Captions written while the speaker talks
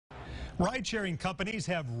Ride-sharing companies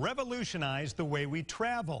have revolutionized the way we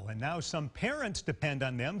travel, and now some parents depend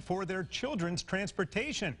on them for their children's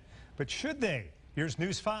transportation. But should they? Here's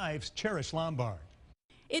News 5's Cherish Lombard.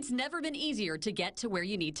 It's never been easier to get to where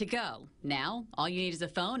you need to go. Now, all you need is a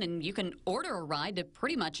phone and you can order a ride to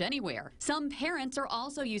pretty much anywhere. Some parents are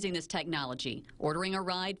also using this technology, ordering a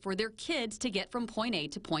ride for their kids to get from point A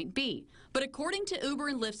to point B. But according to Uber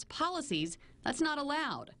and Lyft's policies, that's not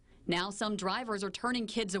allowed. Now some drivers are turning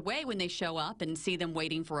kids away when they show up and see them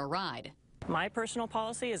waiting for a ride. My personal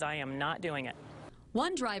policy is I am not doing it.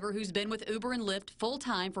 One driver who's been with Uber and Lyft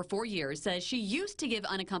full-time for 4 years says she used to give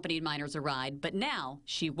unaccompanied minors a ride, but now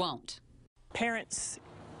she won't. Parents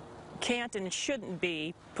can't and shouldn't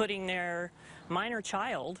be putting their minor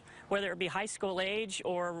child, whether it be high school age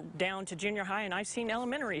or down to junior high, and I've seen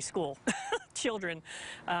elementary school children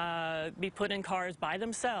be put in cars by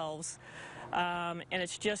themselves. And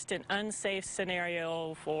it's just an unsafe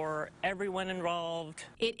scenario for everyone involved.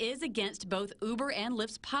 It is against both Uber and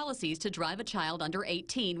Lyft's policies to drive a child under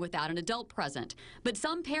 18 without an adult present. But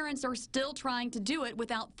some parents are still trying to do it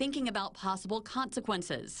without thinking about possible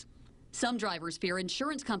consequences. Some drivers fear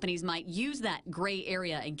insurance companies might use that gray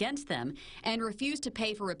area against them and refuse to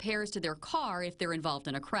pay for repairs to their car if they're involved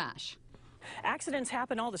in a crash. Accidents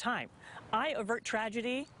happen all the time. I avert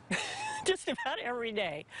tragedy just about every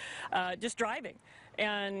day, just driving.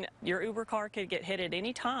 And your Uber car could get hit at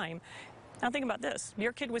any time. Now think about this.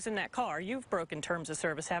 Your kid was in that car. You've broken terms of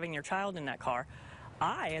service having your child in that car.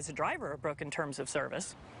 I, as a driver, have broken terms of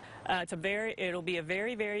service. It'll be a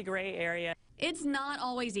very, very gray area. It's not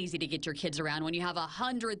always easy to get your kids around when you have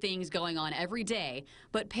 100 things going on every day,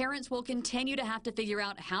 but parents will continue to have to figure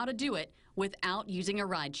out how to do it without using a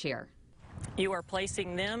rideshare. You are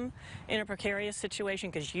placing them in a precarious situation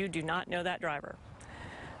because you do not know that driver.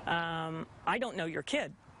 I don't know your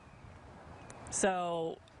kid.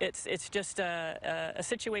 So it's just a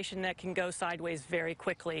situation that can go sideways very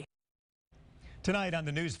quickly. Tonight on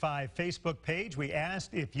the News 5 Facebook page, we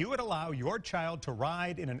asked if you would allow your child to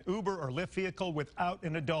ride in an Uber or Lyft vehicle without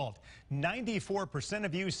an adult. 94%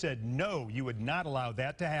 of you said no, you would not allow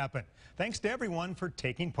that to happen. Thanks to everyone for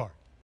taking part.